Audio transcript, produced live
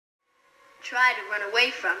tried to run away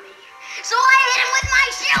from me. So I hit him with my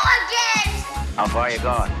shoe again! How far are you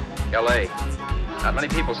going? L.A. Not many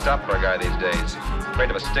people stop for a guy these days. Afraid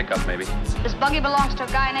of a stick-up, maybe. This buggy belongs to a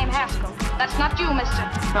guy named Haskell. That's not you, mister.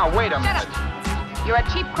 Now, wait a Shut minute. up. You're a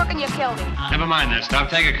cheap crook and you killed him. Never mind that stuff.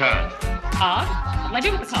 Take a car. Car? What'll I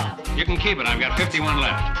do with the car? You can keep it. I've got 51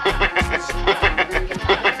 left.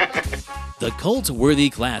 The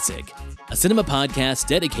CultWorthy Classic, a cinema podcast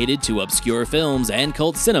dedicated to obscure films and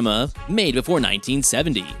cult cinema made before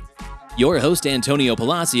 1970. Your host Antonio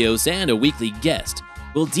Palacios and a weekly guest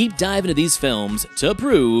will deep dive into these films to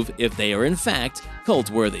prove if they are in fact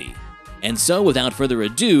cult-worthy. And so, without further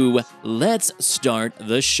ado, let's start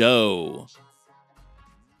the show.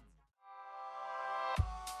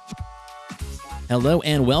 Hello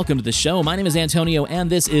and welcome to the show. My name is Antonio and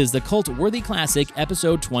this is the CultWorthy Classic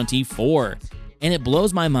episode 24. And it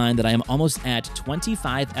blows my mind that I am almost at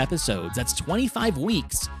 25 episodes. That's 25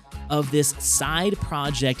 weeks of this side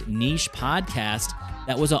project niche podcast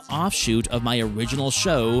that was an offshoot of my original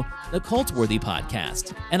show, the CultWorthy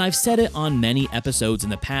Podcast. And I've said it on many episodes in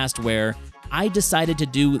the past where I decided to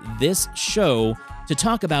do this show to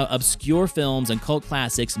talk about obscure films and cult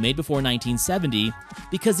classics made before 1970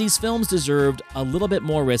 because these films deserved a little bit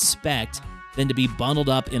more respect than to be bundled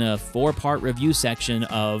up in a 4-part review section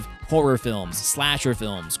of horror films, slasher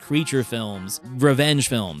films, creature films, revenge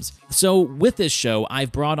films. So with this show,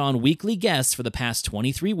 I've brought on weekly guests for the past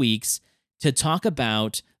 23 weeks to talk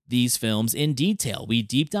about these films in detail. We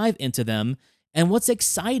deep dive into them, and what's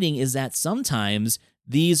exciting is that sometimes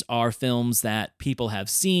these are films that people have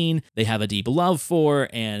seen, they have a deep love for,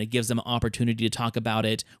 and it gives them an opportunity to talk about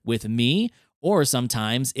it with me, or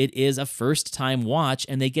sometimes it is a first-time watch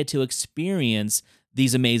and they get to experience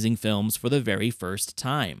these amazing films for the very first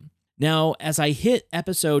time. Now, as I hit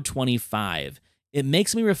episode 25, it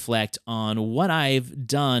makes me reflect on what I've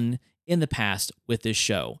done in the past with this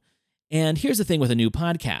show. And here's the thing with a new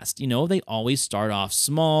podcast, they always start off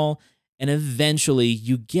small, and eventually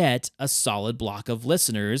you get a solid block of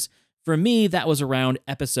listeners. For me, that was around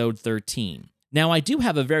episode 13. Now, I do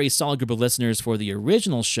have a very solid group of listeners for the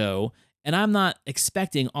original show, and I'm not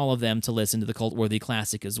expecting all of them to listen to the CultWorthy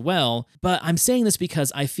Classic as well, but I'm saying this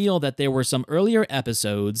because I feel that there were some earlier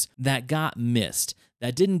episodes that got missed,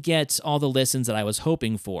 that didn't get all the listens that I was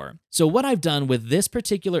hoping for. So what I've done with this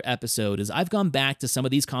particular episode is I've gone back to some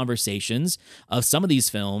of these conversations of some of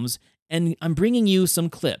these films, and I'm bringing you some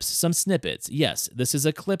clips, some snippets. Yes, this is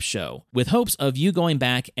a clip show, with hopes of you going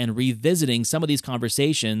back and revisiting some of these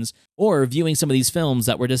conversations or viewing some of these films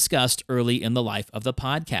that were discussed early in the life of the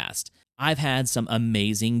podcast. I've had some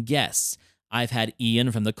amazing guests. I've had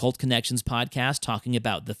Ian from the Cult Connections podcast talking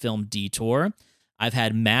about the film Detour. I've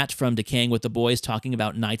had Matt from Decaying with the Boys talking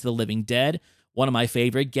about Night of the Living Dead. One of my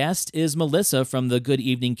favorite guests is Melissa from the Good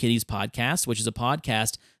Evening Kitties podcast, which is a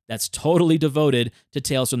podcast that's totally devoted to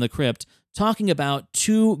Tales from the Crypt, talking about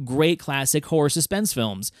 2 great classic horror suspense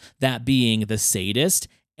films, that being The Sadist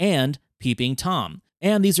and Peeping Tom.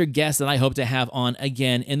 And these are guests that I hope to have on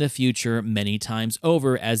again in the future many times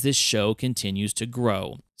over as this show continues to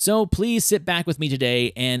grow. So please sit back with me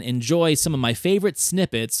today and enjoy some of my favorite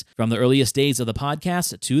snippets from the earliest days of the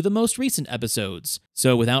podcast to the most recent episodes.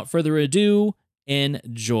 So without further ado,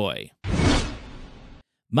 enjoy.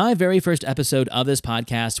 My very first episode of this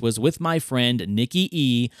podcast was with my friend Nikki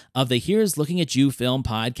E. of the Here's Looking at You film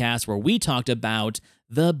podcast, where we talked about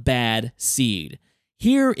The Bad Seed.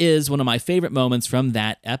 Here is one of my favorite moments from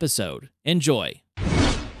that episode. Enjoy.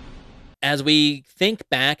 As we think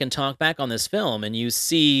back and talk back on this film, and you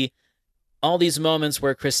see all these moments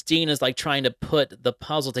where Christine is like trying to put the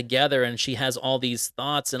puzzle together, and she has all these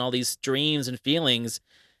thoughts and all these dreams and feelings,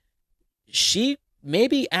 she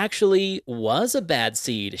maybe actually was a bad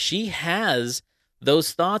seed. She has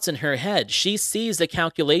those thoughts in her head. She sees the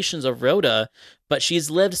calculations of Rhoda, but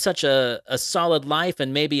she's lived such a solid life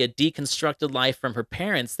and maybe a deconstructed life from her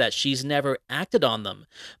parents that she's never acted on them.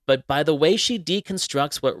 But by the way she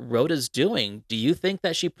deconstructs what Rhoda's doing, do you think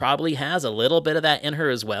that she probably has a little bit of that in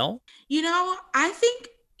her as well? I think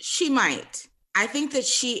she might. I think that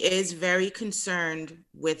she is very concerned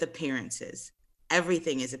with appearances.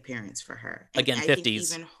 Everything is appearance for her. And again, I 50s. Think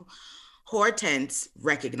even Hortense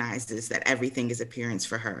recognizes that everything is appearance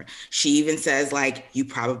for her. She even says, like, you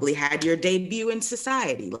probably had your debut in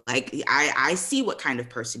society. Like, I see what kind of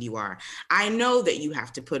person you are. I know that you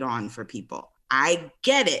have to put on for people. I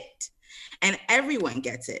get it. And everyone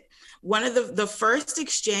gets it. One of the first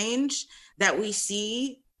exchange that we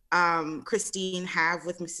see Christine have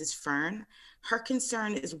with Mrs. Fern, her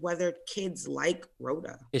concern is whether kids like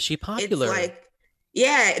Rhoda. Is she popular? It's like,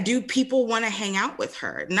 Yeah, do people want to hang out with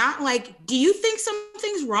her? Not like, do you think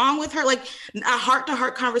something's wrong with her? Like a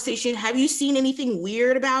heart-to-heart conversation. Have you seen anything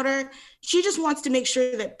weird about her? She just wants to make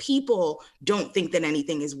sure that people don't think that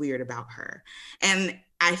anything is weird about her. And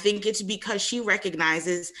I think it's because she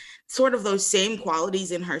recognizes sort of those same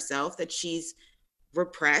qualities in herself that she's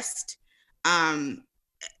repressed. Um,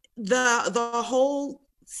 the whole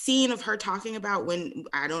scene of her talking about when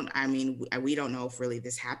we don't know if really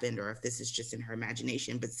this happened or if this is just in her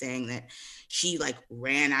imagination, but saying that she like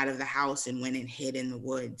ran out of the house and went and hid in the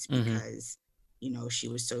woods because she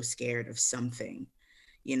was so scared of something,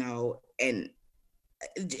 and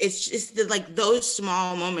it's just like those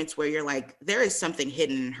small moments where you're like, there is something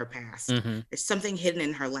hidden in her past. There's something hidden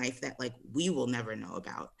in her life that like we will never know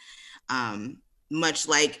about, much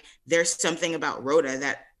like there's something about Rhoda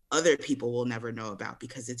that other people will never know about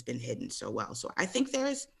because it's been hidden so well. So I think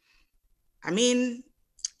there's got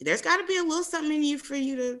to be a little something in you for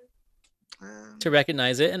you to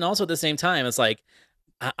recognize it. And also at the same time, it's like,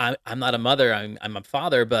 I'm not a mother, I'm a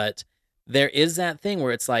father, but there is that thing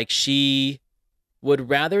where it's like she would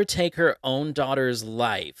rather take her own daughter's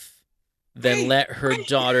life than let her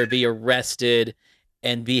daughter be arrested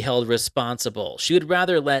and be held responsible. She would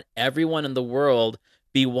rather let everyone in the world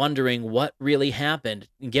be wondering what really happened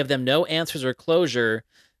and give them no answers or closure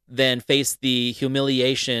than face the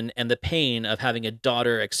humiliation and the pain of having a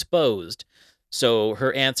daughter exposed. So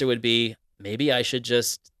her answer would be, maybe I should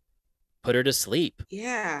just put her to sleep.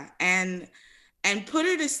 Yeah, and put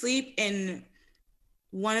her to sleep in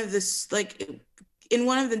one of the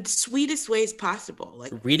sweetest ways possible,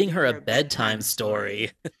 like reading her a bedtime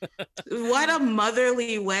story. What a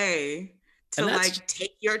motherly way to like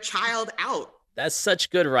take your child out. That's such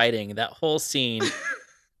good writing. That whole scene,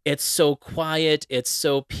 it's so quiet, it's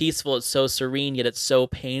so peaceful, it's so serene, yet it's so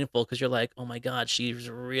painful because you're like, oh my God, she's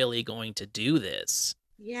really going to do this.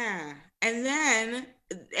 Yeah. And then,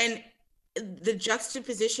 and the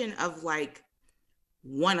juxtaposition of like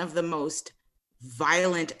one of the most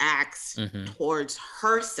violent acts towards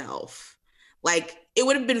herself. Like it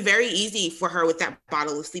would have been very easy for her with that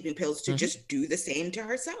bottle of sleeping pills to just do the same to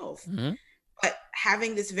herself. But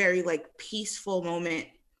having this very like peaceful moment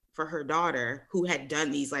for her daughter who had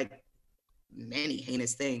done these like many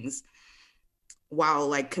heinous things while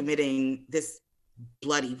like committing this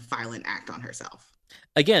bloody violent act on herself.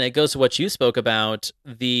 Again, it goes to what you spoke about,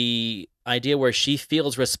 the idea where she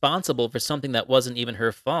feels responsible for something that wasn't even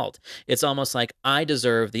her fault. It's almost like, I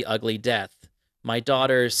deserve the ugly death. My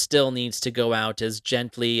daughter still needs to go out as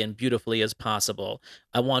gently and beautifully as possible.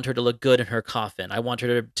 I want her to look good in her coffin. I want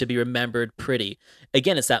her to be remembered pretty.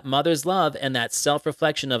 Again, it's that mother's love and that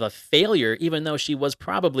self-reflection of a failure, even though she was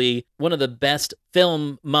probably one of the best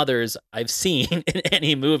film mothers I've seen in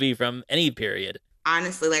any movie from any period.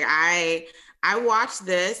 Honestly, like I watched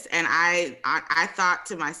this and I thought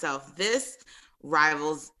to myself, this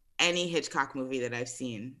rivals any Hitchcock movie that I've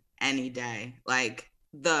seen any day. Like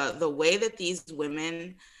the way that these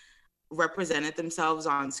women represented themselves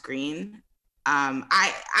on screen.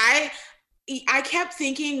 I kept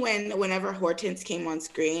thinking whenever Hortense came on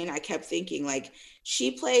screen, I kept thinking like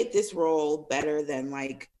she played this role better than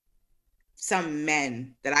like some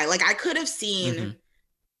men that I could have seen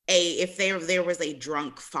if there was a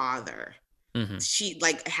drunk father, she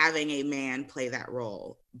like having a man play that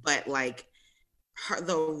role, but like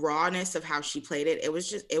the rawness of how she played it, it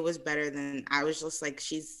was better than, I was just like,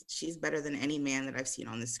 she's better than any man that I've seen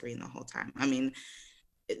on the screen the whole time. I mean,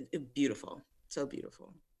 beautiful, so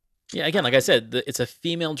beautiful. Yeah, again, like I said, it's a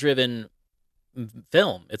female-driven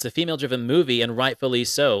film. It's a female-driven movie, and rightfully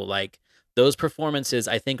so. Like, those performances,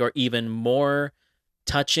 I think, are even more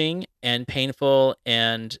touching and painful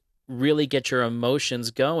and really get your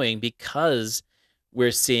emotions going because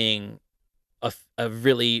we're seeing a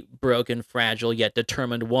really broken, fragile, yet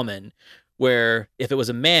determined woman, where if it was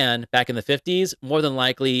a man back in the 50s, more than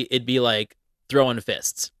likely it'd be like throwing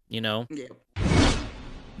fists, you know? Yeah.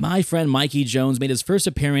 My friend Mikey Jones made his first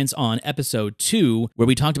appearance on episode 2, where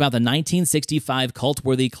we talked about the 1965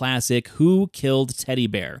 cult-worthy classic, Who Killed Teddy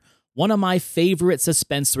Bear? One of my favorite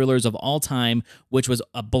suspense thrillers of all time, which was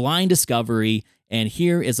a blind discovery, and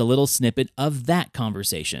here is a little snippet of that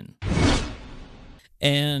conversation.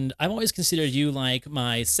 And I've always considered you like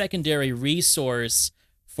my secondary resource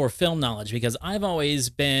for film knowledge because I've always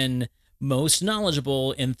been most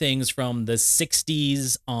knowledgeable in things from the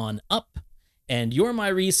 60s on up. And you're my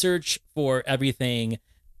research for everything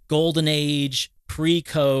Golden Age,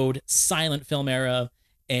 pre-code, silent film era.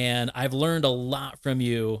 And I've learned a lot from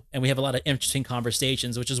you. And we have a lot of interesting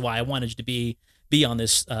conversations, which is why I wanted you to be on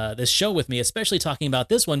this show with me, especially talking about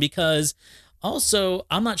this one, because also,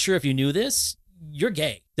 I'm not sure if you knew this, you're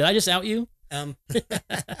gay. Did I just out you?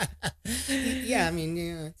 Yeah, I mean,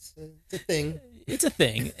 yeah, it's a thing. It's a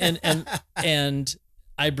thing. And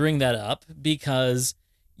I bring that up because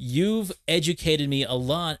you've educated me a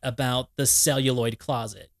lot about the celluloid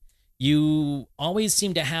closet. You always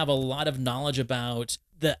seem to have a lot of knowledge about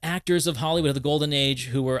the actors of Hollywood of the golden age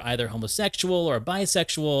who were either homosexual or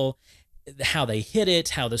bisexual, how they hid it,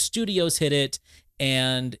 how the studios hid it.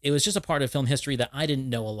 And it was just a part of film history that I didn't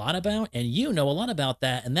know a lot about. And you know a lot about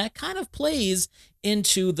that. And that kind of plays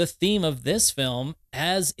into the theme of this film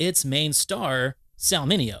as its main star, Sal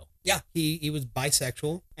Mineo. Yeah, he was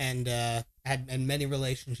bisexual and had many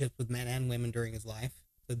relationships with men and women during his life.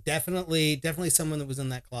 So definitely someone that was in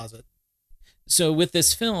that closet. So with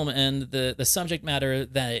this film and the subject matter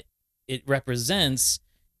that it represents,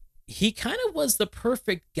 he kind of was the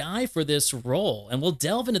perfect guy for this role. And we'll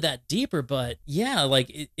delve into that deeper, but yeah,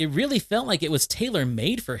 like it really felt like it was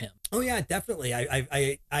tailor-made for him. Oh yeah, definitely.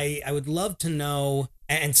 I would love to know,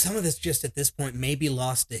 and some of this just at this point may be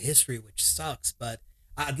lost to history, which sucks, but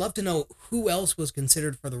I'd love to know who else was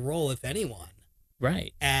considered for the role, if anyone.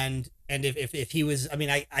 Right. And if he was, I mean,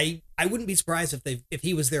 I wouldn't be surprised if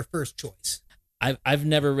he was their first choice. I've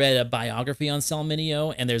never read a biography on Sal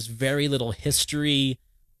Mineo, and there's very little history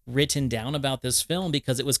written down about this film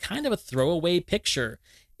because it was kind of a throwaway picture.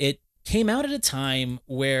 It came out at a time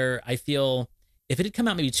where I feel if it had come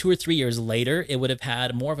out maybe 2 or 3 years later, it would have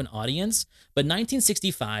had more of an audience. But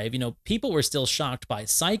 1965, people were still shocked by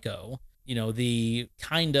Psycho, the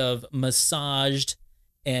kind of massaged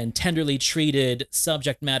and tenderly treated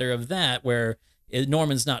subject matter of that, where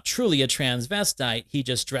Norman's not truly a transvestite. He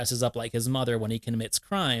just dresses up like his mother when he commits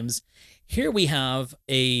crimes. Here we have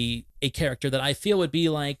a character that I feel would be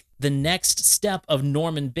like the next step of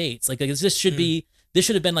Norman Bates. Like this should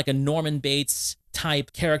have been like a Norman Bates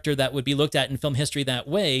type character that would be looked at in film history that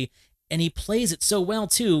way. And he plays it so well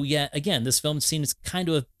too. Yet again, this film seems kind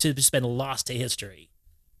of to have just been lost to history.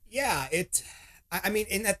 Yeah, I mean,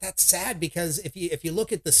 and that's sad because if you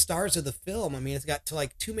look at the stars of the film, I mean, it's got to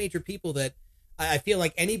like two major people that I feel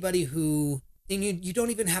like anybody who, and you don't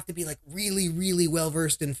even have to be like really, really well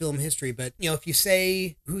versed in film history, but if you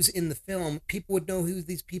say who's in the film, people would know who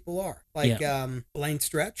these people are. Like Elaine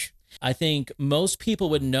Stretch. I think most people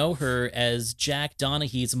would know her as Jack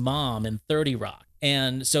Donaghy's mom in 30 Rock.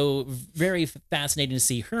 And so very fascinating to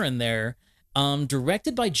see her in there.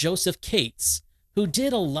 Directed by Joseph Cates, who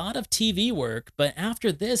did a lot of TV work, but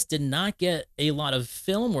after this did not get a lot of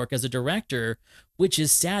film work as a director, which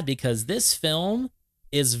is sad because this film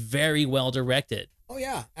is very well directed. Oh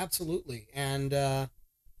yeah, absolutely. And,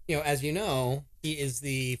 as you know, he is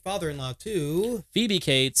the father-in-law to Phoebe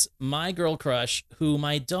Cates, my girl crush, who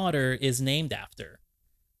my daughter is named after.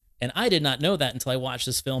 And I did not know that until I watched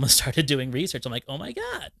this film and started doing research. I'm like, oh my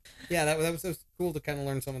God. Yeah, that was cool to kind of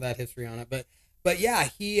learn some of that history on it. But yeah,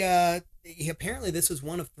 he apparently this was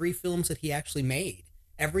one of 3 films that he actually made.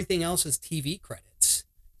 Everything else is TV credits.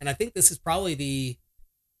 And I think this is probably the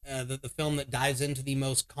film that dives into the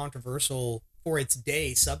most controversial for its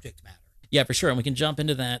day subject matter. Yeah, for sure. And we can jump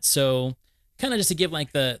into that. So kind of just to give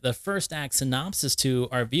like the first act synopsis to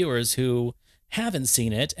our viewers who haven't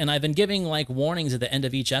seen it. And I've been giving like warnings at the end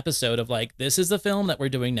of each episode of like, this is the film that we're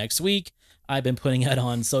doing next week. I've been putting it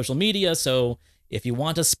on social media. So if you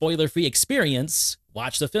want a spoiler-free experience,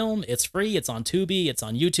 watch the film. It's free. It's on Tubi. It's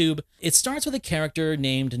on YouTube. It starts with a character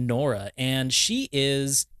named Nora, and she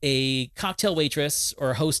is a cocktail waitress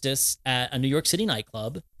or hostess at a New York City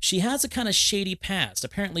nightclub. She has a kind of shady past.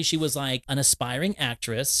 Apparently, she was like an aspiring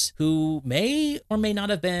actress who may or may not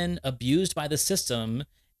have been abused by the system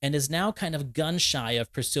and is now kind of gun-shy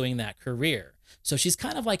of pursuing that career. So she's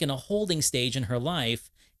kind of like in a holding stage in her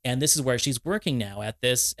life, and this is where she's working now at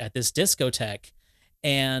this discotheque.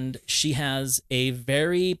 And she has a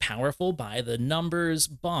very powerful by the numbers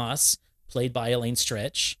boss played by Elaine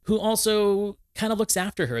Stritch, who also kind of looks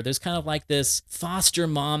after her. There's kind of like this foster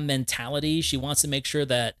mom mentality. She wants to make sure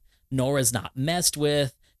that Nora's not messed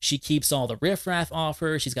with. She keeps all the riffraff off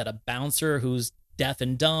her. She's got a bouncer who's deaf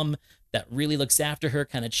and dumb that really looks after her,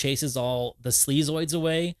 kind of chases all the sleazoids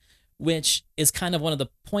away, which is kind of one of the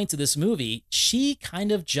points of this movie. She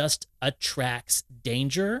kind of just attracts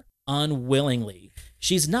danger unwillingly.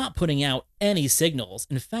 She's not putting out any signals.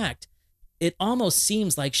 In fact, it almost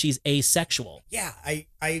seems like she's asexual. Yeah,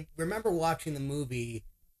 I remember watching the movie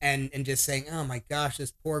and just saying, oh my gosh,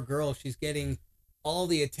 this poor girl, she's getting all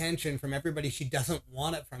the attention from everybody she doesn't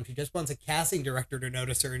want it from. She just wants a casting director to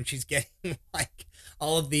notice her, and she's getting like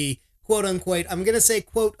all of the quote unquote, I'm going to say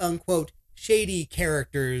quote unquote, shady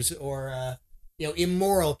characters or,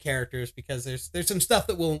 immoral characters, because there's some stuff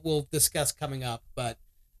that we'll discuss coming up. But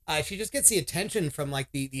She just gets the attention from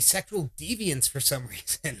like the sexual deviants for some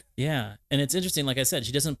reason. Yeah. And it's interesting, like I said,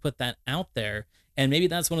 she doesn't put that out there. And maybe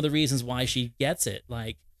that's one of the reasons why she gets it.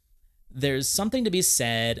 Like, there's something to be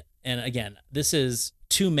said. And again, this is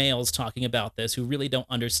two males talking about this who really don't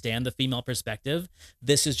understand the female perspective.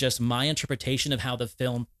 This is just my interpretation of how the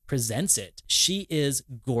film presents it. She is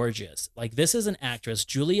gorgeous. Like, this is an actress,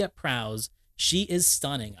 Juliette Prowse. She is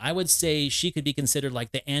stunning. I would say she could be considered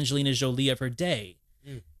like the Angelina Jolie of her day.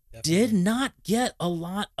 Did not get a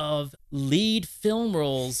lot of lead film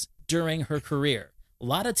roles during her career. A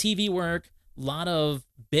lot of TV work, a lot of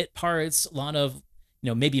bit parts, a lot of,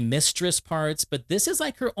 maybe mistress parts, but this is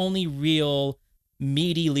like her only real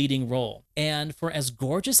meaty leading role. And for as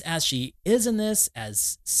gorgeous as she is in this,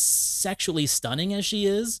 as sexually stunning as she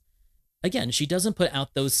is, again, she doesn't put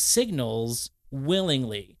out those signals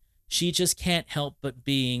willingly. She just can't help but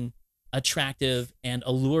being attractive and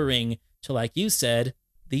alluring to, like you said,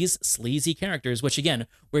 these sleazy characters, which again,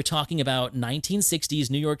 we're talking about 1960s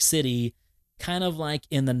New York City, kind of like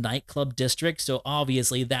in the nightclub district. So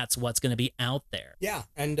obviously that's what's going to be out there. Yeah.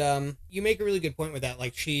 And you make a really good point with that.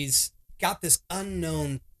 Like, she's got this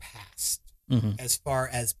unknown past as far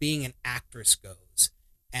as being an actress goes.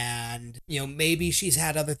 And, maybe she's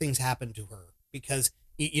had other things happen to her, because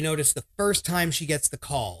you notice the first time she gets the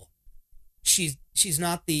call, she's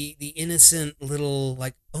not the innocent little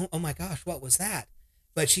like, oh my gosh, what was that?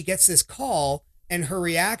 But she gets this call and her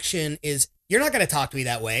reaction is, you're not going to talk to me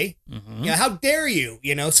that way. How dare you?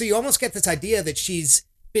 So you almost get this idea that she's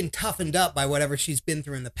been toughened up by whatever she's been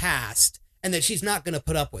through in the past, and that she's not going to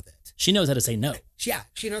put up with it. She knows how to say no. Yeah,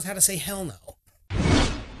 she knows how to say hell no.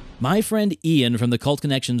 My friend Ian from the Cult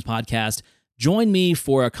Connections podcast joined me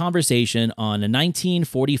for a conversation on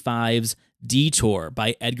 1945's Detour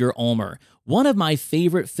by Edgar Ulmer. One of my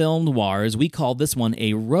favorite film noirs. We call this one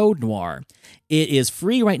a road noir. It is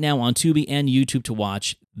free right now on Tubi and YouTube to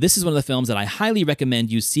watch. This is one of the films that I highly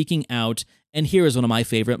recommend you seeking out, and here is one of my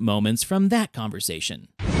favorite moments from that conversation.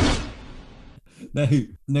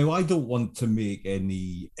 Now, I don't want to make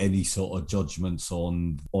any sort of judgments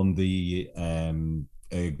on the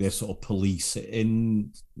sort of police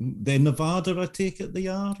in Nevada. I take it they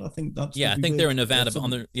are. I think that's I think they're in Nevada,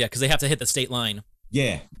 but because they have to hit the state line.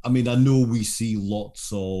 Yeah, I mean, I know we see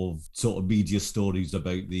lots of sort of media stories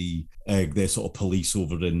about their sort of police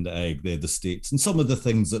over in the States, and some of the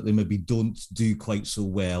things that they maybe don't do quite so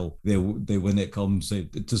well they when it comes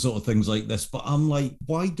to sort of things like this. But I'm like,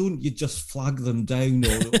 why don't you just flag them down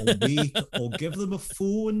or wait or give them a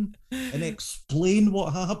phone and explain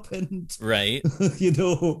what happened? Right.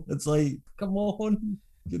 It's like, come on.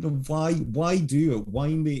 Why do it? Why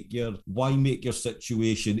make your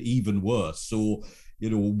situation even worse? So,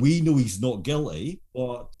 we know he's not guilty,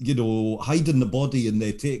 but hiding the body and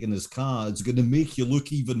they're taking his car is going to make you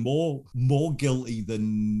look even more guilty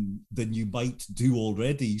than you might do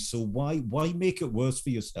already. So why make it worse for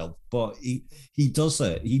yourself? But he does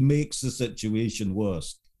it. He makes the situation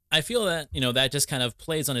worse. I feel that, that just kind of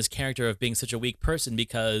plays on his character of being such a weak person,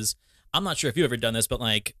 because I'm not sure if you've ever done this, but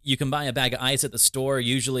like, you can buy a bag of ice at the store.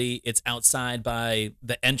 Usually it's outside by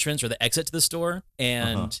the entrance or the exit to the store,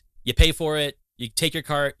 and you pay for it. You take your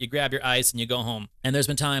cart, you grab your ice, and you go home. And there's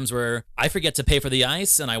been times where I forget to pay for the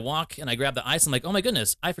ice, and I walk and I grab the ice. I'm like, oh my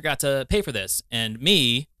goodness, I forgot to pay for this. And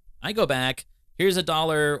I go back, here's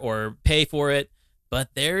 $1 or pay for it. But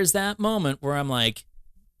there's that moment where I'm like,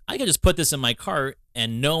 I could just put this in my cart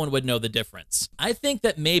and no one would know the difference. I think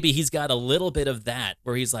that maybe he's got a little bit of that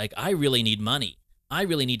where he's like, I really need money. I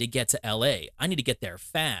really need to get to LA. I need to get there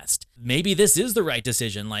fast. Maybe this is the right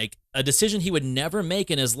decision. Like, a decision he would never make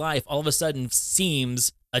in his life all of a sudden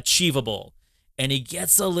seems achievable. And he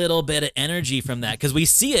gets a little bit of energy from that, because we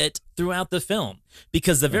see it throughout the film.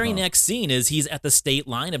 Because the very next scene is he's at the state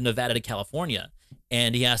line of Nevada to California,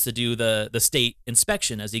 and he has to do the state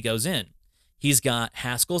inspection as he goes in. He's got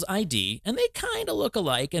Haskell's ID, and they kind of look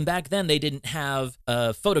alike. And back then, they didn't have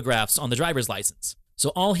photographs on the driver's license.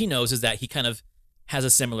 So all he knows is that he kind of has a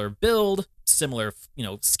similar build, similar,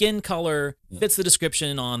 skin color, fits the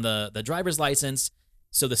description on the driver's license.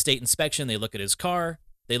 So the state inspection, they look at his car,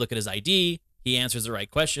 they look at his ID, he answers the right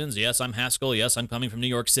questions. Yes, I'm Haskell. Yes, I'm coming from New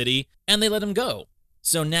York City. And they let him go.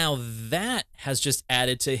 So now that has just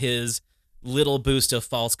added to his little boost of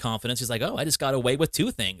false confidence. He's like, oh, I just got away with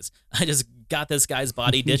two things. I just got this guy's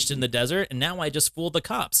body ditched in the desert, and now I just fooled the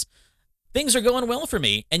cops. Things are going well for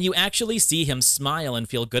me. And you actually see him smile and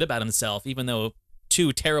feel good about himself, even though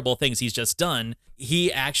two terrible things he's just done.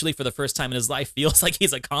 He actually, for the first time in his life, feels like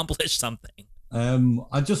he's accomplished something.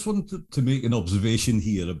 I just wanted to make an observation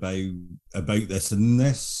here about this, and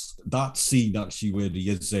this that scene actually where he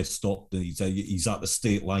is stopped and he's at the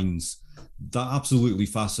state lines, that absolutely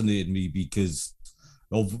fascinated me because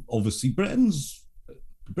obviously Britain's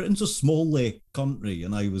a small country,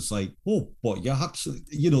 and I was like, oh, but you actually,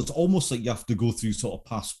 it's almost like you have to go through sort of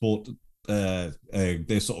passport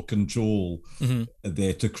their sort of control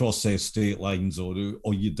there to cross their state lines,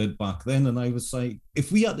 or you did back then. And I was like,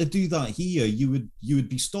 if we had to do that here, you would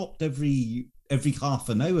be stopped every half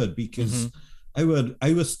an hour because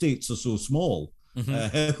our states are so small.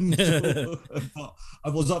 So, but I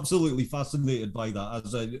was absolutely fascinated by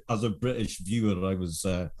that as a British viewer. I was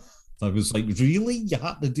like, really? You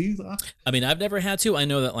had to do that? I mean, I've never had to. I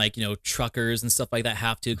know that, like, truckers and stuff like that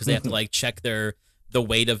have to, because they have to like check the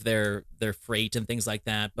weight of their freight and things like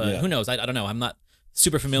that. But who knows? I don't know. I'm not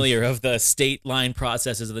super familiar of the state line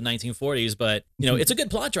processes of the 1940s, but it's a good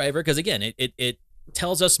plot driver because, again, it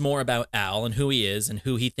tells us more about Al and who he is and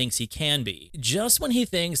who he thinks he can be. Just when he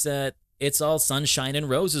thinks that it's all sunshine and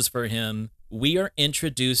roses for him, we are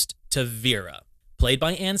introduced to Vera, played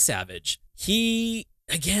by Ann Savage. He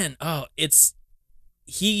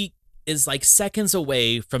is like seconds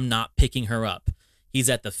away from not picking her up. He's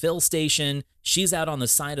at the fill station. She's out on the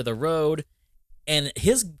side of the road, and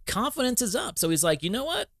his confidence is up. So he's like, you know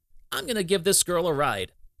what? I'm going to give this girl a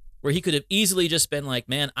ride. Where he could have easily just been like,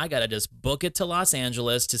 man, I got to just book it to Los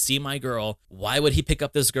Angeles to see my girl. Why would he pick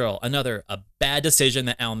up this girl? A bad decision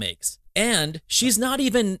that Al makes. And she's not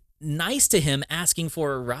even nice to him asking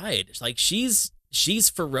for a ride. Like, she's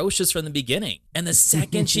ferocious from the beginning. And the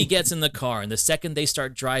second she gets in the car and the second they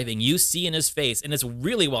start driving, you see in his face, and it's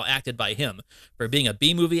really well acted by him for being a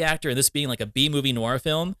B-movie actor and this being like a B-movie noir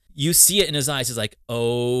film, you see it in his eyes. He's like,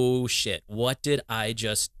 oh shit, what did I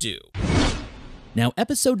just do? Now,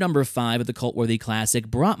 episode number 5 of the CultWorthy Classic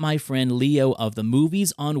brought my friend Leo of the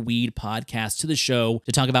Movies on Weed podcast to the show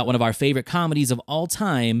to talk about one of our favorite comedies of all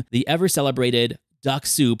time, the ever-celebrated Duck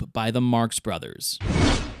Soup by the Marx Brothers.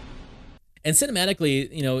 And cinematically,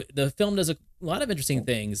 the film does a lot of interesting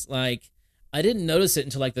things. Like, I didn't notice it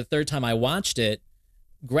until like the third time I watched it.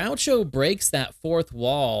 Groucho breaks that fourth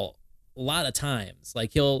wall a lot of times.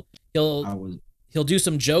 Like, he'll do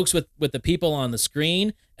some jokes with the people on the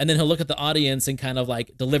screen, and then he'll look at the audience and kind of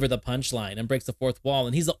like deliver the punchline and breaks the fourth wall.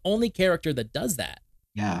 And he's the only character that does that.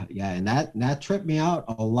 Yeah. And that tripped me out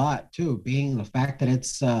a lot too, being the fact that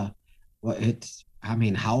it's how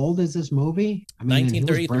old is this movie?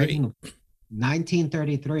 1933.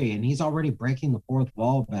 1933, and he's already breaking the fourth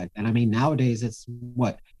wall back then. I mean, nowadays it's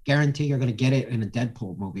guarantee you're going to get it in a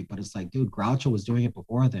Deadpool movie, but it's like, dude, Groucho was doing it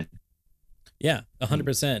before then. Yeah,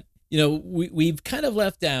 100%. We've kind of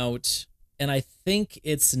left out, and I think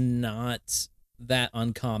it's not that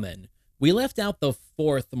uncommon. We left out the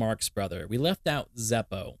fourth Marx brother. We left out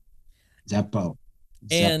Zeppo.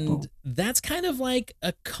 And that's kind of like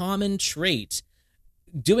a common trait.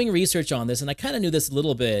 Doing research on this, and I kind of knew this a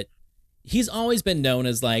little bit, he's always been known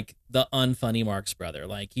as like the unfunny Marx brother.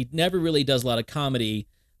 Like, he never really does a lot of comedy.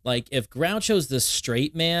 Like, if Groucho's the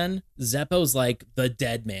straight man, Zeppo's like the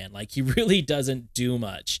dead man. Like, he really doesn't do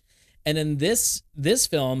much. And in this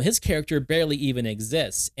film, his character barely even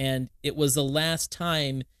exists. And it was the last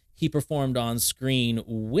time he performed on screen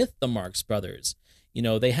with the Marx Brothers.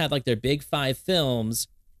 They had like their big 5 films,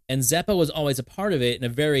 and Zeppo was always a part of it in a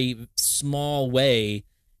very small way.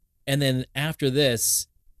 And then after this,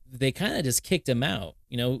 they kind of just kicked him out,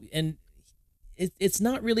 and it's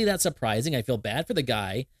not really that surprising. I feel bad for the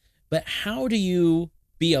guy, but how do you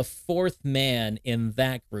be a fourth man in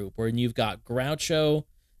that group where you've got Groucho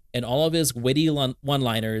and all of his witty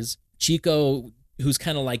one-liners, Chico, who's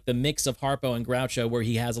kind of like the mix of Harpo and Groucho, where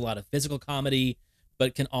he has a lot of physical comedy,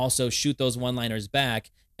 but can also shoot those one-liners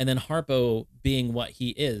back, and then Harpo being what he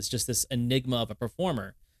is, just this enigma of a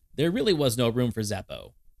performer. There really was no room for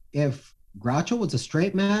Zeppo. If Groucho was a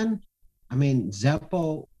straight man,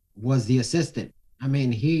 Zeppo was the assistant.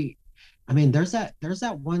 There's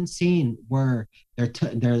that one scene where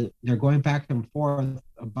they're going back and forth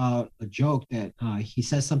about a joke that he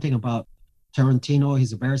says something about Tarantino.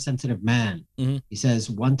 He's a very sensitive man. Mm-hmm. He says,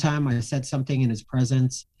 one time I said something in his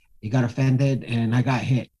presence, he got offended and I got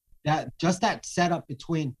hit. That setup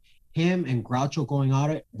between him and Groucho going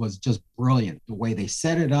at it was just brilliant. The way they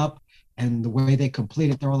set it up and the way they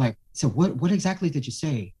complete it, they were like, so what exactly did you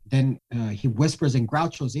say? Then he whispers in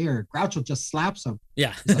Groucho's ear. Groucho just slaps him.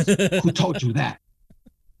 Yeah. Like, who told you that?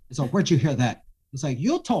 It's like, where'd you hear that? It's like,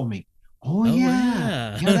 you told me. Oh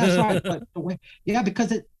yeah. Yeah, that's right. But the way,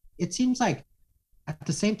 because it seems like at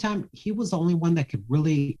the same time, he was the only one that could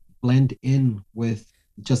really blend in with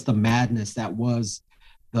just the madness that was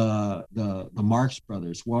the Marx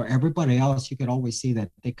Brothers, where everybody else, you could always see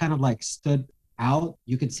that they kind of like stood out,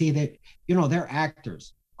 you could see that, they're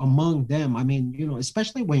actors. Among them, I mean,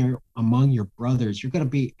 especially when you're among your brothers, you're going to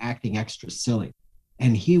be acting extra silly.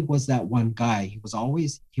 And he was that one guy. He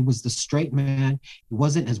was the straight man. He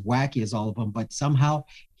wasn't as wacky as all of them, but somehow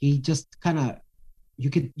he just kind of, you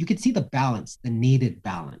could see the balance, the needed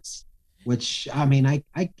balance, which, I mean, I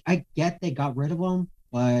get they got rid of him,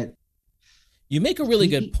 but you make a really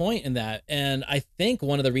good point in that. And I think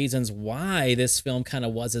one of the reasons why this film kind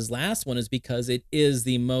of was his last one is because it is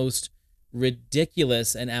the most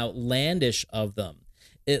ridiculous and outlandish of them.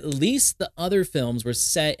 At least the other films were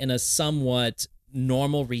set in a somewhat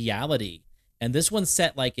normal reality. And this one's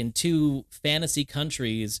set like in two fantasy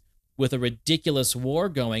countries with a ridiculous war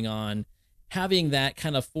going on. Having that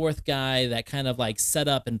kind of fourth guy, that kind of like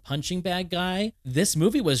setup and punching bag guy, this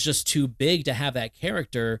movie was just too big to have that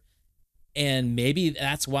character. And maybe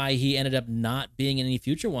that's why he ended up not being in any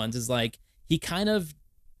future ones, is like he kind of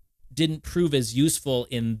didn't prove as useful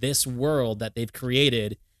in this world that they've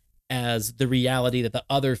created as the reality that the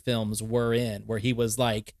other films were in, where he was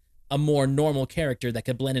like a more normal character that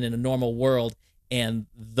could blend in a normal world, and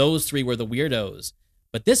those three were the weirdos.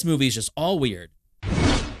 But this movie is just all weird.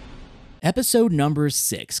 Episode number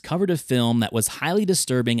 6 covered a film that was highly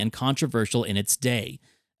disturbing and controversial in its day,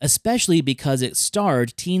 especially because it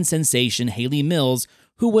starred teen sensation Hayley Mills,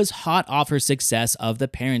 who was hot off her success of The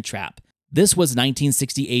Parent Trap. This was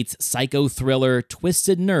 1968's psycho thriller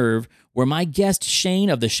Twisted Nerve, where my guest Shane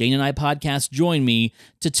of the Shane and I podcast joined me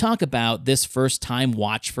to talk about this first-time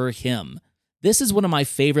watch for him. This is one of my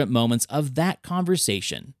favorite moments of that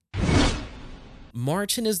conversation.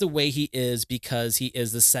 Martin is the way he is because he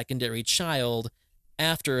is the secondary child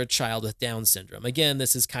after a child with Down syndrome. Again,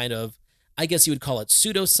 this is kind of, I guess you would call it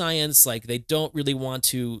pseudoscience. Like, they don't really want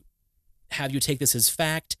to have you take this as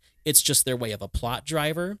fact. It's just their way of a plot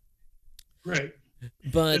driver. Right.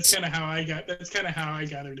 But that's kind of how I got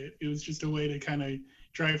it. It was just a way to kind of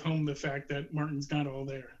drive home the fact that Martin's not all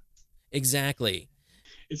there. Exactly.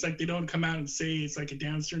 It's like they don't come out and say it's like a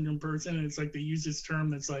Down syndrome person, and it's like they use this term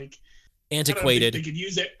that's like antiquated. They could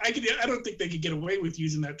use it. I don't think they could get away with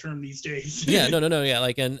using that term these days. Yeah, no. Yeah,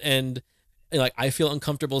 like and like I feel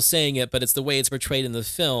uncomfortable saying it, but it's the way it's portrayed in the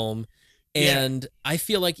film. And I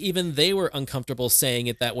feel like even they were uncomfortable saying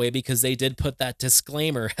it that way because they did put that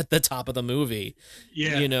disclaimer at the top of the movie.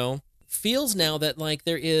 Yeah. You know, feels now that like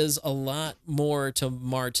there is a lot more to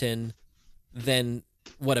Martin than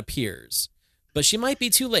what appears. But she might be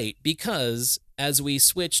too late because as we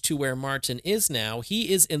switch to where Martin is now,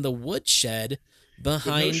 he is in the woodshed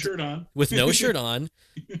behind with no shirt on,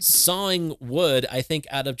 sawing wood, I think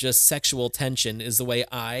out of just sexual tension is the way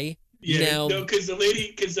I because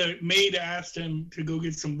the maid asked him to go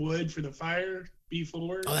get some wood for the fire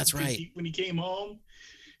before. Oh, that's right. When he came home,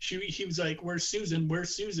 he was like, "Where's Susan?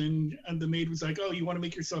 Where's Susan?" And the maid was like, "Oh, you want to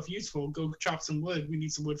make yourself useful? Go chop some wood. We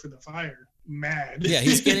need some wood for the fire." Mad. Yeah,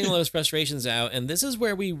 he's getting all those frustrations out, and this is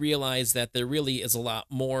where we realize that there really is a lot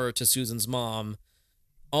more to Susan's mom.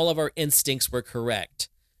 All of our instincts were correct.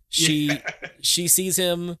 She sees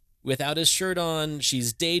him without his shirt on.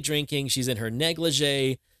 She's day drinking. She's in her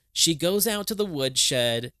negligee. She goes out to the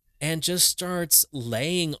woodshed and just starts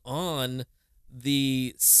laying on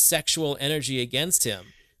the sexual energy against him.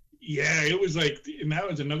 Yeah, it was like, and that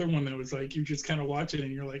was another one that was like, you're just kind of watching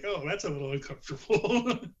and you're like, oh, that's a little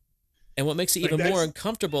uncomfortable. And what makes it even more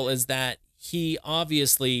uncomfortable is that he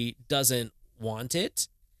obviously doesn't want it.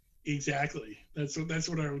 Exactly. That's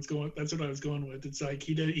what I was going with. It's like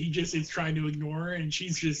he just is trying to ignore her, and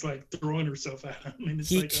she's just like throwing herself at him. And it's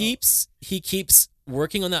he keeps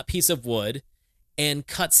working on that piece of wood and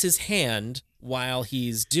cuts his hand while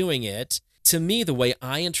he's doing it. To me, the way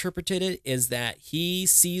I interpreted it is that he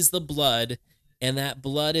sees the blood, and that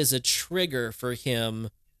blood is a trigger for him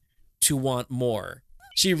to want more.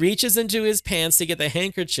 She reaches into his pants to get the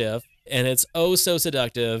handkerchief, and it's oh so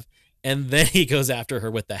seductive. And then he goes after her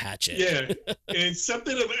with the hatchet. Yeah, it's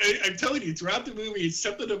something. I'm telling you, throughout the movie, it's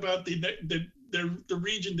something about the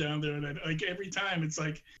region down there that, like, every time it's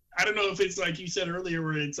like, I don't know if it's like you said earlier,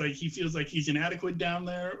 where it's like he feels like he's inadequate down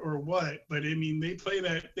there or what. But I mean, they play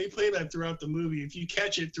that throughout the movie. If you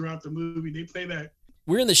catch it throughout the movie, they play that.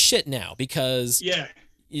 We're in the shit now because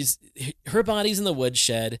her body's in the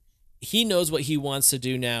woodshed. He knows what he wants to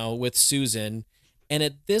do now with Susan. And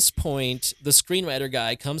at this point, the screenwriter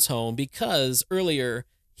guy comes home because earlier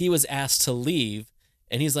he was asked to leave.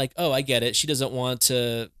 And he's like, oh, I get it. She doesn't want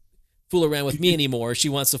to fool around with me anymore. She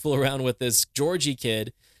wants to fool around with this Georgie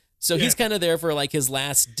kid. So he's kind of there for like his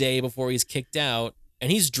last day before he's kicked out. And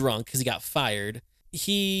he's drunk because he got fired.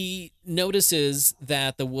 He notices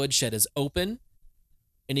that the woodshed is open.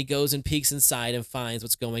 And he goes and peeks inside and finds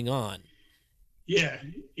what's going on. Yeah,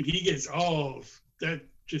 and he gets all that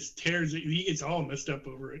just tears it. He gets all messed up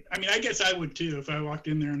over it. I mean, I guess I would too if I walked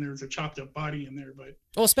in there and there was a chopped up body in there. But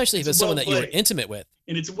well, especially if it's someone that you were intimate with,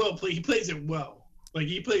 and it's well played. He plays it well. Like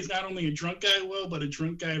he plays not only a drunk guy well, but a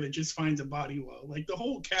drunk guy that just finds a body well. Like the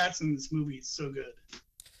whole cast in this movie is so good.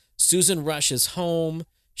 Susan Rush is home.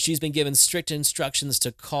 She's been given strict instructions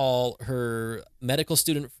to call her medical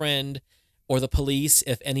student friend or the police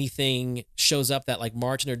if anything shows up that like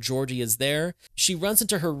Martin or Georgie is there. She runs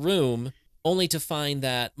into her room only to find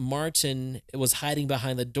that Martin was hiding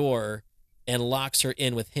behind the door and locks her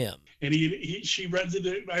in with him. And she runs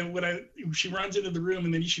into she runs into the room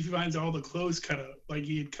and then she finds all the clothes cut up. Like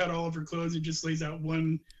he had cut all of her clothes and just lays out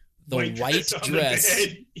one white dress. On the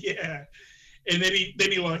bed. Yeah. And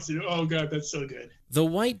then he walks in. Oh God, that's so good. The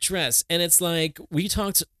white dress. And it's like we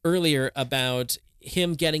talked earlier about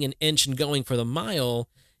him getting an inch and going for the mile.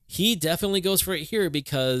 He definitely goes for it here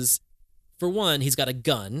because, for one, he's got a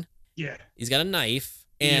gun. Yeah. He's got a knife.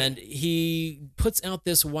 And he puts out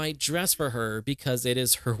this white dress for her because it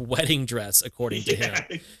is her wedding dress, according to him.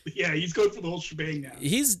 Yeah, he's going for the whole shebang now.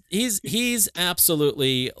 He's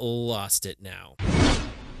absolutely lost it now.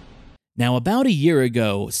 Now, about a year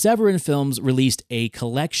ago, Severin Films released a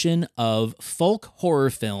collection of folk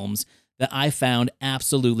horror films that I found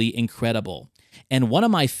absolutely incredible. And one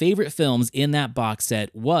of my favorite films in that box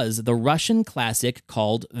set was the Russian classic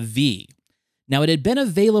called V. Now, it had been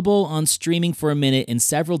available on streaming for a minute in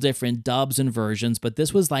several different dubs and versions, but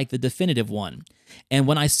this was like the definitive one. And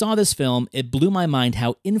when I saw this film, it blew my mind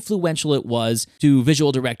how influential it was to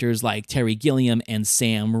visual directors like Terry Gilliam and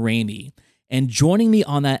Sam Raimi. And joining me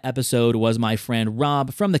on that episode was my friend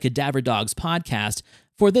Rob from the Cadaver Dogs podcast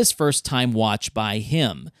for this first time watch by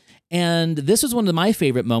him. And this was one of my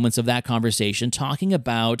favorite moments of that conversation, talking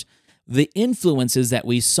about the influences that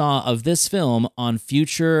we saw of this film on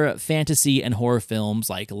future fantasy and horror films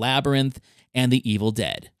like Labyrinth and The Evil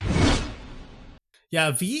Dead.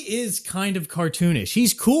 Yeah, V is kind of cartoonish.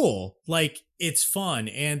 He's cool. Like, it's fun.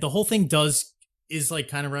 And the whole thing is like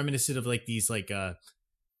kind of reminiscent of like these like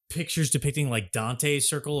pictures depicting like Dante's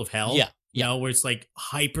Circle of Hell. Yeah. You know, where it's like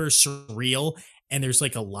hyper surreal and there's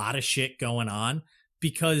like a lot of shit going on,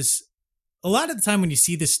 because a lot of the time when you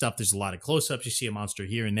see this stuff, there's a lot of close-ups. You see a monster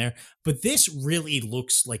here and there, but this really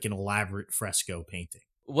looks like an elaborate fresco painting.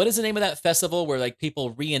 What is the name of that festival where like people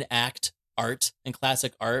reenact art and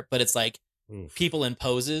classic art, but it's like people in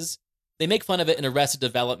poses? They make fun of it in Arrested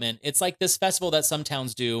Development. It's like this festival that some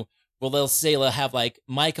towns do where they'll say they'll have like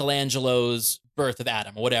Michelangelo's Birth of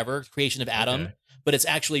Adam or whatever, creation of Adam, but it's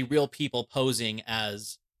actually real people posing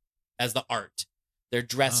as the art. They're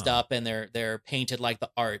dressed up and they're painted like the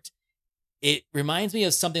art. It reminds me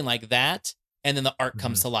of something like that, and then the art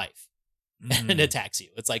comes to life and attacks you.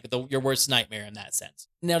 It's like your worst nightmare in that sense.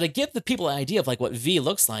 Now, to give the people an idea of like what V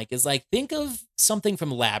looks like is like, think of something from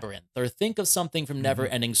Labyrinth or think of something from Never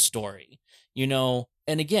Ending Story, you know?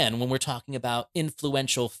 And again, when we're talking about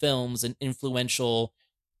influential films and influential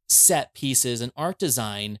set pieces and art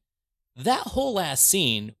design, that whole last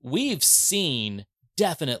scene, we've seen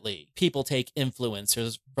definitely people take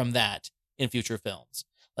influencers from that in future films.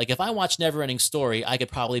 Like if I watch Neverending Story, I could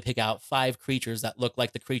probably pick out 5 creatures that look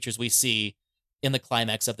like the creatures we see in the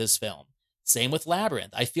climax of this film. Same with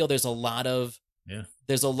Labyrinth. I feel there's a lot of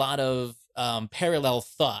parallel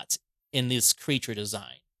thought in this creature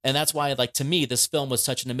design. And that's why, like, to me, this film was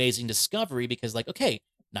such an amazing discovery because, like, okay,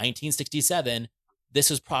 1967, this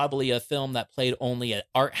is probably a film that played only at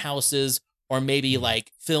art houses or maybe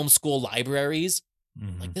like film school libraries.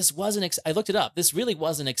 Like this wasn't, I looked it up. This really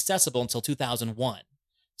wasn't accessible until 2001.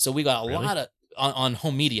 So we got a lot of on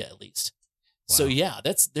home media at least. Wow. So yeah,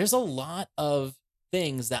 there's a lot of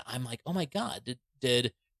things that I'm like, oh my God,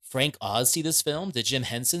 did Frank Oz see this film? Did Jim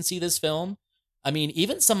Henson see this film? I mean,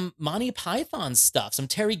 even some Monty Python stuff, some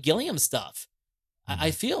Terry Gilliam stuff. I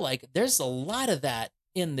feel like there's a lot of that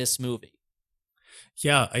in this movie.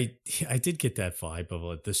 Yeah, I did get that vibe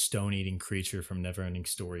of the stone-eating creature from Neverending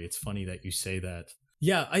Story. It's funny that you say that.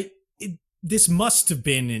 Yeah, this must have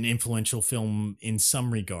been an influential film in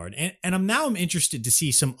some regard. And I'm interested to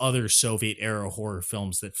see some other Soviet-era horror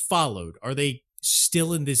films that followed. Are they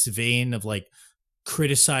still in this vein of like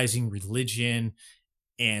criticizing religion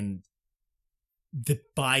and the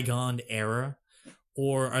bygone era?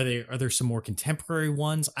 Or are there some more contemporary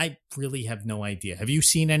ones? I really have no idea. Have you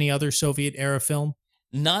seen any other Soviet-era film?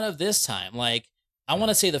 Not of this time. Like, I want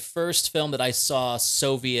to say the first film that I saw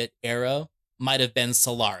Soviet-era might have been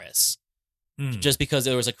Solaris. Just because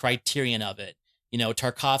there was a criterion of it. You know,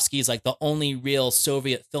 Tarkovsky's like the only real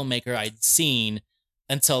Soviet filmmaker I'd seen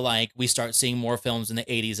until like we start seeing more films in the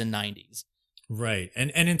 80s and 90s. Right.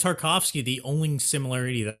 And in Tarkovsky, the only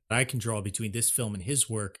similarity that I can draw between this film and his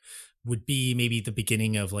work would be maybe the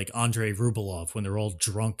beginning of like Andrei Rublev when they're all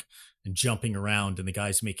drunk and jumping around and the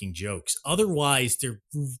guy's making jokes. Otherwise, they're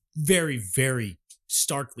very, very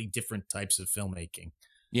starkly different types of filmmaking.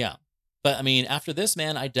 Yeah. But I mean, after this,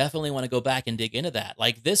 man, I definitely want to go back and dig into that.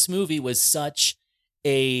 Like, this movie was such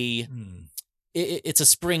a, it's a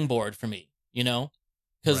springboard for me, you know?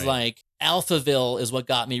 Because like Alphaville is what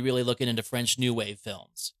got me really looking into French New Wave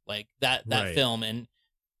films, like that film, and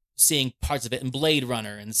seeing parts of it in Blade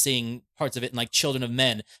Runner and seeing parts of it in like Children of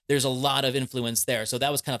Men. There's a lot of influence there. So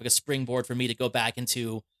that was kind of like a springboard for me to go back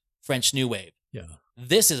into French New Wave. Yeah.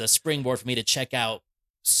 This is a springboard for me to check out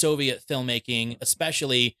Soviet filmmaking,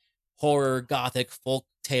 especially horror, gothic, folk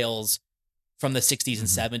tales from the 60s and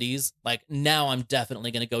 70s. Like, now I'm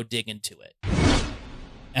definitely going to go dig into it.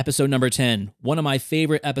 Episode number 10, one of my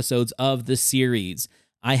favorite episodes of the series.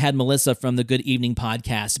 I had Melissa from the Good Evening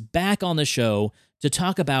podcast back on the show to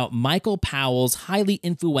talk about Michael Powell's highly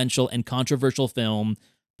influential and controversial film,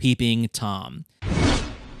 Peeping Tom.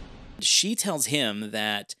 She tells him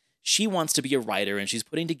that she wants to be a writer, and she's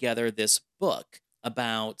putting together this book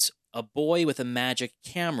about a boy with a magic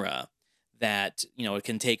camera that, you know, it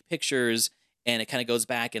can take pictures, and it kind of goes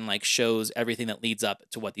back and like shows everything that leads up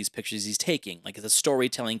to what these pictures he's taking. Like, it's a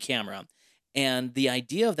storytelling camera. And the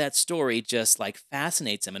idea of that story just like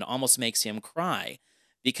fascinates him and almost makes him cry,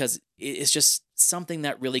 because it's just something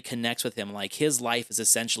that really connects with him. Like, his life is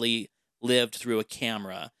essentially lived through a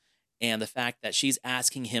camera. And the fact that she's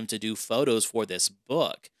asking him to do photos for this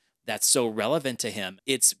book that's so relevant to him,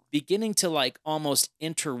 it's beginning to like almost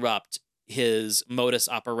interrupt his modus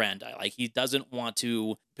operandi. Like, he doesn't want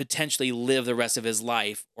to potentially live the rest of his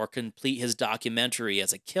life or complete his documentary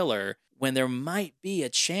as a killer when there might be a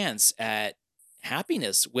chance at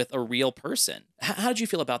happiness with a real person. How did you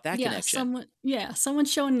feel about that connection? Someone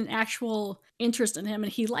showing an actual interest in him,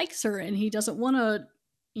 and he likes her, and he doesn't want to,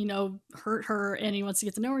 you know, hurt her, and he wants to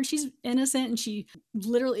get to know her, and she's innocent, and she's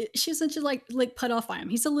essentially like put off by him.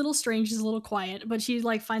 He's a little strange, he's a little quiet, but she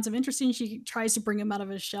like finds him interesting. She tries to bring him out of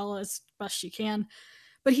his shell as best she can,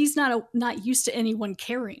 but he's not used to anyone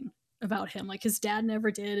caring about him. Like, his dad never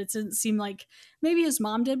did. It didn't seem like, maybe his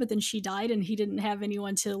mom did, but then she died, and he didn't have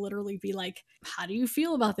anyone to literally be like, how do you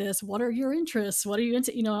feel about this? What are your interests? What are you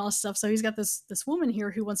into? You know, all this stuff. So he's got this woman here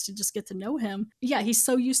who wants to just get to know him. Yeah, he's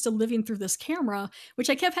so used to living through this camera, which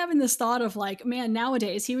I kept having this thought of like, man,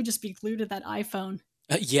 nowadays he would just be glued to that iPhone.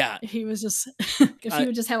 Yeah. If he was just, if he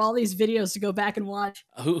would just have all these videos to go back and watch.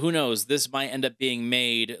 Who knows? This might end up being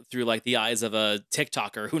made through like the eyes of a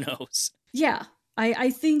TikToker. Who knows? Yeah.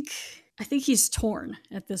 I think he's torn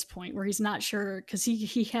at this point, where he's not sure, because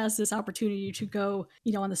he has this opportunity to go,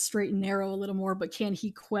 you know, on the straight and narrow a little more, but can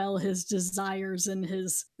he quell his desires and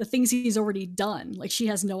the things he's already done? Like, she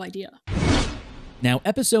has no idea. Now,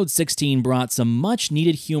 episode 16 brought some much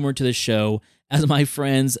needed humor to the show, as my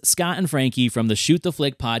friends Scott and Frankie from the Shoot the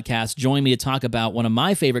Flick podcast joined me to talk about one of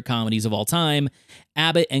my favorite comedies of all time,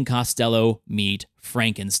 Abbott and Costello Meet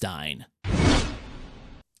Frankenstein.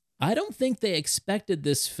 I don't think they expected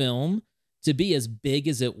this film to be as big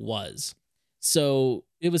as it was. So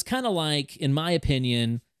it was kind of like, in my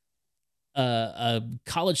opinion, a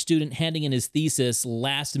college student handing in his thesis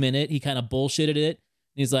last minute. He kind of bullshitted it.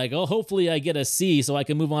 He's like, oh, hopefully I get a C so I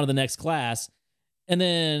can move on to the next class. And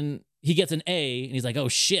then he gets an A, and he's like, oh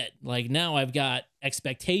shit, like now I've got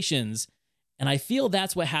expectations. And I feel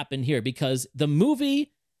that's what happened here, because the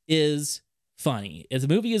movie is funny. The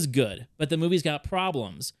movie is good, but the movie's got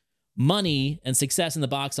problems. Money and success in the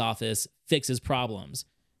box office fixes problems.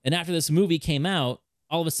 And after this movie came out,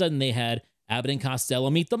 all of a sudden they had Abbott and Costello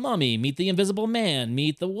meet the Mummy, meet the Invisible Man,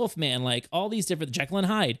 meet the Wolfman, like all these different, Jekyll and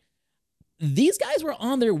Hyde. These guys were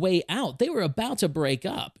on their way out. They were about to break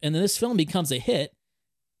up. And then this film becomes a hit.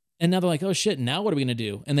 And now they're like, oh shit, now what are we going to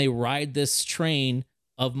do? And they ride this train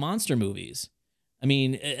of monster movies. I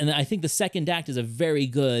mean, and I think the second act is a very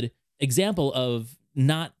good example of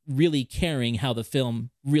not really caring how the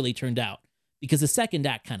film really turned out, because the second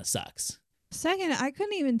act kind of sucks. Second, I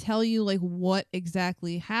couldn't even tell you like what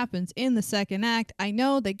exactly happens in the second act. I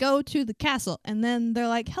know they go to the castle, and then they're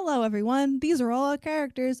like, hello everyone, these are all our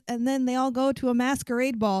characters, and then they all go to a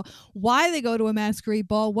masquerade ball. Why they go to a masquerade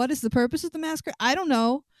ball? What is the purpose of the masquerade? I don't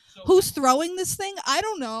know. Who's throwing this thing? I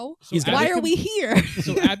don't know. Why are we here?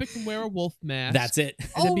 So Abbott can wear a wolf mask. That's it.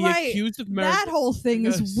 And then be accused of murder. That whole thing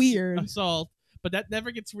is weird. Assault. But that never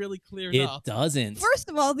gets really cleared up. It doesn't. First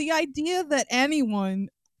of all, the idea that anyone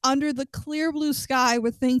under the clear blue sky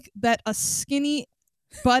would think that a skinny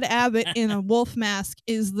Bud Abbott in a wolf mask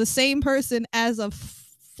is the same person as a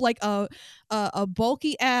like a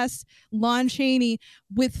bulky ass Lon Chaney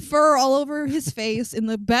with fur all over his face in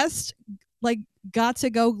the best like got to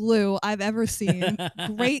go glue I've ever seen.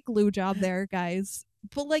 Great glue job there, guys.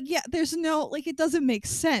 But like, yeah, there's no, like, it doesn't make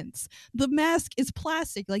sense. The mask is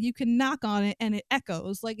plastic. Like, you can knock on it and it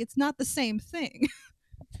echoes. Like, it's not the same thing.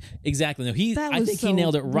 Exactly. No, I think he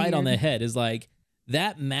nailed it right on the head. Is like,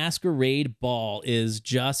 that masquerade ball is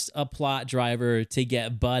just a plot driver to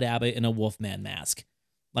get Bud Abbott in a Wolfman mask.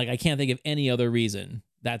 Like, I can't think of any other reason.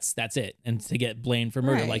 That's it. And to get blamed for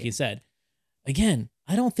murder, like you said. Again,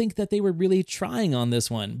 I don't think that they were really trying on this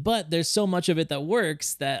one, but there's so much of it that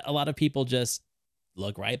works that a lot of people just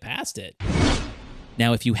look right past it.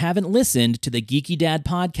 Now, if you haven't listened to the Geeky Dad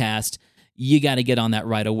podcast, you got to get on that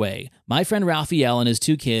right away. My friend Raphael and his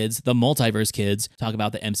two kids, the Multiverse kids, talk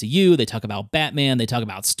about the MCU, they talk about Batman, they talk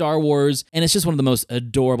about Star Wars, and it's just one of the most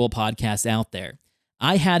adorable podcasts out there.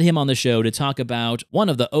 I had him on the show to talk about one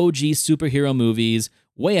of the OG superhero movies,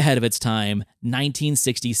 way ahead of its time,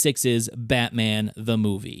 1966's Batman the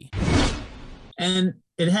movie. And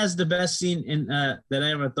it has the best scene in that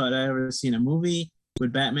I ever thought I ever seen a movie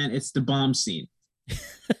with Batman. It's the bomb scene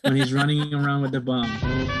when he's running around with the bomb.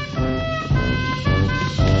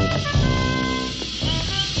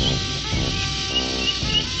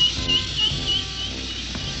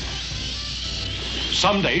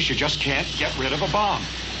 Some days you just can't get rid of a bomb.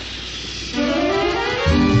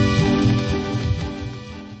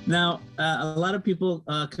 Now, a lot of people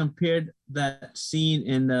compared that scene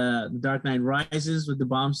in The Dark Knight Rises with the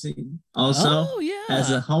bomb scene also as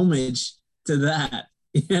a homage to that,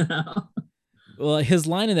 you know? Well, his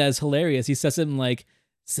line in that is hilarious. He says something like,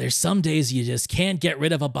 there's some days you just can't get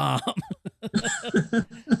rid of a bomb.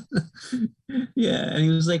 Yeah, and he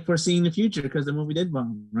was like foreseeing the future because the movie did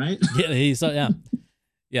bomb, right? Yeah, he saw,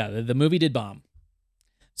 yeah, the movie did bomb.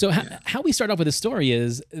 So how we start off with the story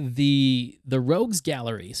is the Rogues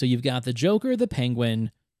Gallery. So you've got the Joker, the Penguin,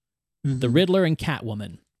 the Riddler, and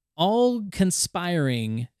Catwoman, all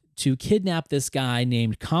conspiring to kidnap this guy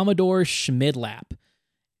named Commodore Schmidlap,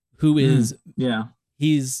 who is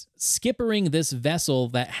he's skippering this vessel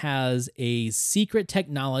that has a secret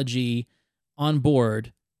technology on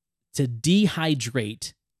board to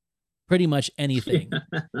dehydrate pretty much anything.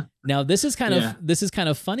 Now, this is kind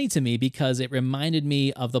of funny to me because it reminded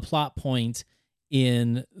me of the plot point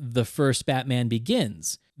in the first Batman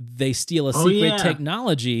Begins. They steal a secret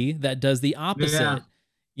technology that does the opposite. Yeah.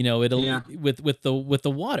 You know, it'll with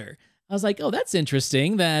the water. I was like, oh, that's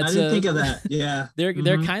interesting. That I didn't think of that. Yeah,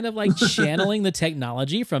 they're kind of like channeling the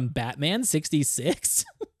technology from Batman '66.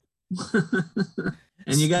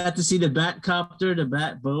 And you got to see the Batcopter, the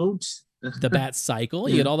Batboat, the Bat Cycle.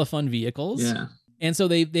 You get all the fun vehicles. Yeah. And so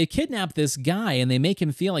they kidnap this guy and they make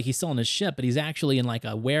him feel like he's still on a ship, but he's actually in like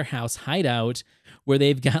a warehouse hideout where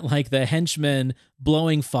they've got like the henchmen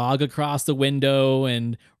blowing fog across the window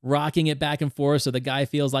and rocking it back and forth so the guy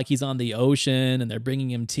feels like he's on the ocean, and they're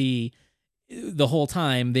bringing him tea. The whole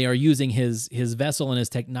time they are using his vessel and his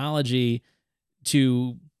technology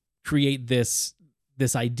to create this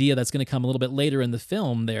idea that's going to come a little bit later in the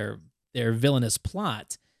film, their villainous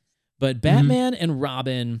plot. But Batman and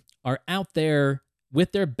Robin are out there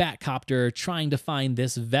with their Batcopter trying to find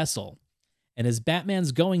this vessel. And as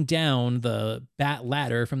Batman's going down the Bat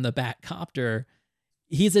ladder from the Batcopter,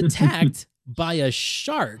 he's attacked by a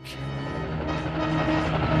shark.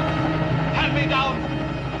 Hand me down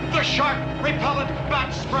the shark repellent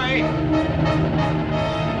bat spray.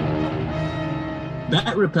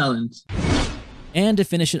 Bat repellent. And to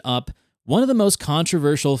finish it up, one of the most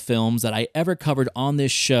controversial films that I ever covered on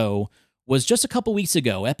this show was just a couple weeks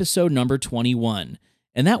ago, episode number 21.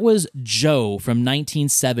 And that was Joe from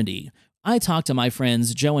 1970. I talked to my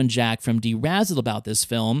friends Joe and Jack from Derazzled about this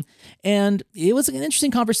film, and it was an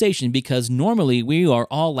interesting conversation because normally we are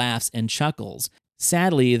all laughs and chuckles.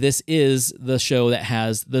 Sadly, this is the show that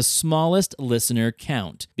has the smallest listener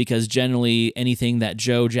count because generally anything that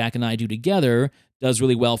Joe, Jack, and I do together does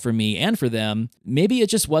really well for me and for them. Maybe it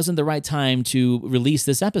just wasn't the right time to release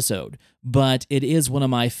this episode, but it is one of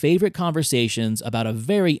my favorite conversations about a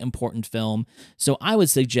very important film, so I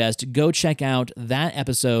would suggest go check out that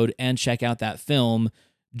episode and check out that film,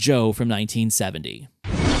 Joe from 1970.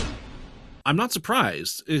 I'm not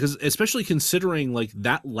surprised, because especially considering like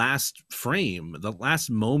that last frame, the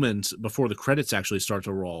last moment before the credits actually start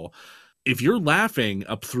to roll, if you're laughing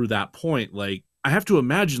up through that point, like, I have to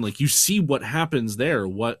imagine, like, you see what happens there,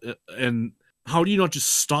 and how do you not just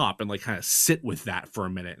stop and like kind of sit with that for a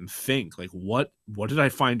minute and think, like, what did I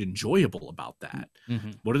find enjoyable about that?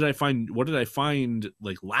 What did I find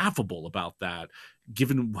like laughable about that,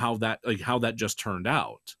 given how that just turned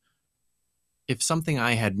out? if something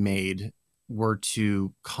I had made were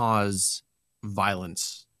to cause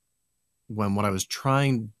violence when what I was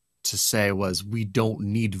trying to say was we don't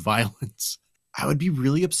need violence, I would be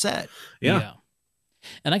really upset. Yeah.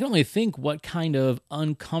 And I can only think what kind of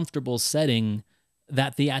uncomfortable setting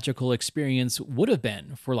that theatrical experience would have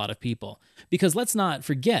been for a lot of people. Because let's not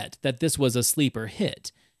forget that this was a sleeper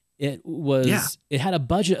hit. It had a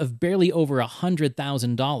budget of barely over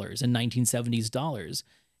 $100,000 in 1970s dollars.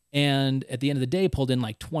 And at the end of the day, pulled in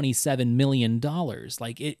like $27 million.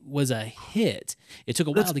 Like, it was a hit. It took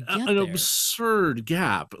a while to get an there. absurd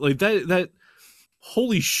gap. Like that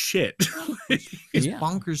holy shit. It's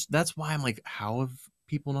bonkers. That's why I'm like, how have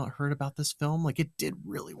people not heard about this film? Like, it did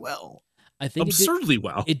really well. I think absurdly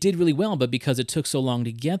well. It did really well, but because it took so long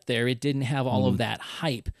to get there, it didn't have all of that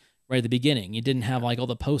hype right at the beginning. It didn't have like all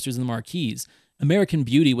the posters and the marquees. American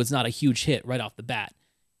Beauty was not a huge hit right off the bat.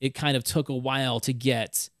 It kind of took a while to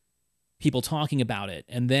get people talking about it,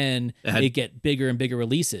 and then it get bigger and bigger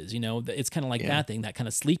releases. You know, it's kind of like that thing, that kind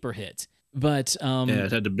of sleeper hit. But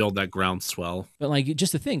it had to build that groundswell. But like,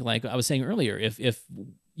 just to think, like I was saying earlier, if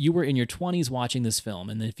you were in your 20s watching this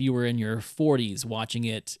film, and if you were in your 40s watching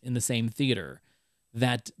it in the same theater,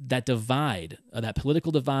 that divide, that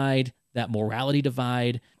political divide, that morality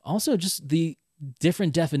divide, also just the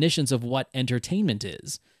different definitions of what entertainment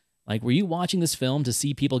is. Like, were you watching this film to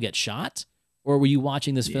see people get shot? Or were you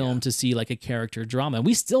watching this film to see like a character drama? And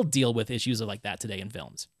we still deal with issues like that today in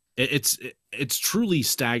films. It's truly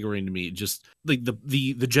staggering to me, just like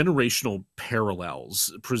the generational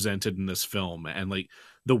parallels presented in this film, and like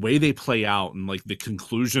the way they play out, and like the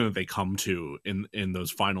conclusion that they come to in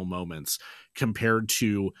those final moments, compared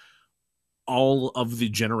to all of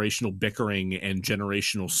the generational bickering and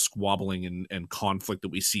generational squabbling and conflict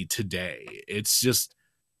that we see today.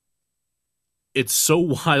 It's so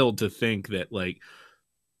wild to think that like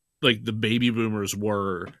the baby boomers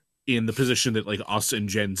were in the position that like us and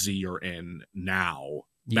Gen Z are in now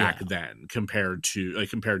back then, compared to like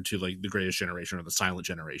the Greatest Generation or the Silent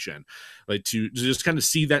Generation. Like to just kind of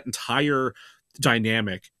see that entire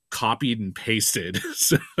dynamic copied and pasted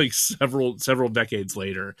so like several decades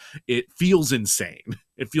later, it feels insane.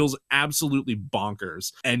 It feels absolutely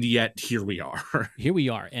bonkers, and yet here we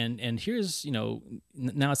are. And here's, you know,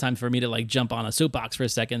 now it's time for me to like jump on a soapbox for a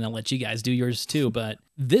second, and I'll let you guys do yours too. But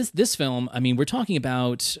this film, I mean, we're talking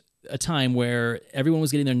about a time where everyone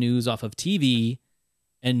was getting their news off of TV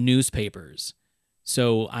and newspapers.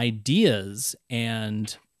 So ideas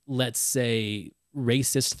and, let's say,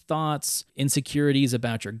 racist thoughts, insecurities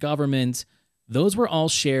about your government, those were all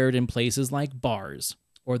shared in places like bars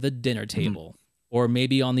or the dinner table or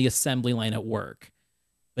maybe on the assembly line at work.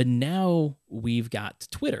 But now we've got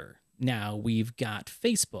Twitter. Now we've got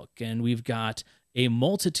Facebook, and we've got a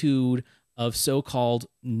multitude of so-called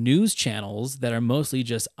news channels that are mostly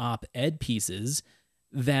just op-ed pieces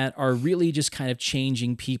that are really just kind of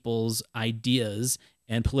changing people's ideas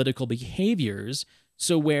and political behaviors.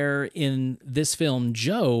 So where in this film,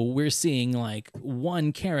 Joe, we're seeing like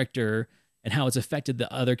one character and how it's affected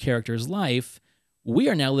the other character's life, we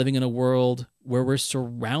are now living in a world where we're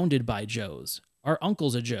surrounded by Joes. Our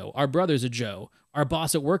uncle's a Joe, our brother's a Joe, our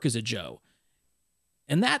boss at work is a Joe.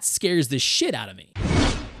 And that scares the shit out of me.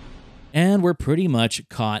 And we're pretty much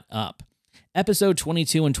caught up. Episode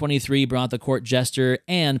 22 and 23 brought the court jester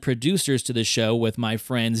and producers to the show with my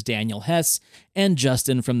friends Daniel Hess and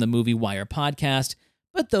Justin from the Movie Wire podcast,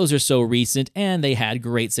 but those are so recent and they had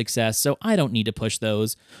great success, so I don't need to push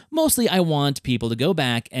those. Mostly I want people to go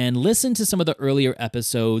back and listen to some of the earlier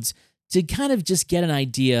episodes to kind of just get an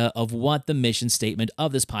idea of what the mission statement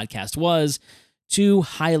of this podcast was, to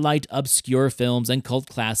highlight obscure films and cult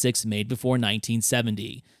classics made before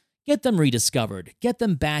 1970. Get them rediscovered. Get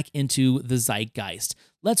them back into the zeitgeist.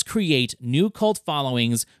 Let's create new cult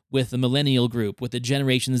followings with the millennial group, with the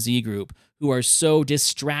Generation Z group, who are so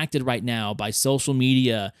distracted right now by social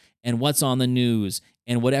media and what's on the news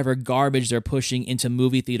and whatever garbage they're pushing into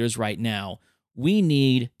movie theaters right now. We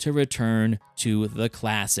need to return to the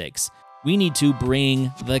classics. We need to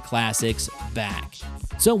bring the classics back.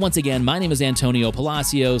 So once again, my name is Antonio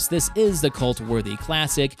Palacios. This is the CultWorthy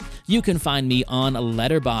Classic. You can find me on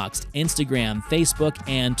Letterboxd, Instagram, Facebook,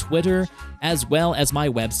 and Twitter, as well as my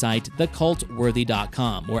website,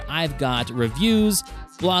 thecultworthy.com, where I've got reviews,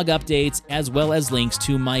 blog updates, as well as links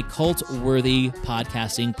to my CultWorthy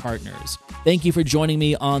podcasting partners. Thank you for joining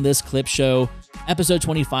me on this clip show. Episode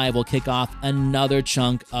 25 will kick off another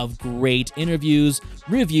chunk of great interviews,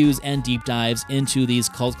 reviews, and deep dives into these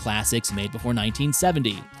cult classics made before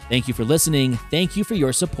 1970. Thank you for listening, thank you for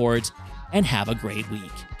your support, and have a great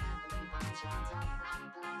week.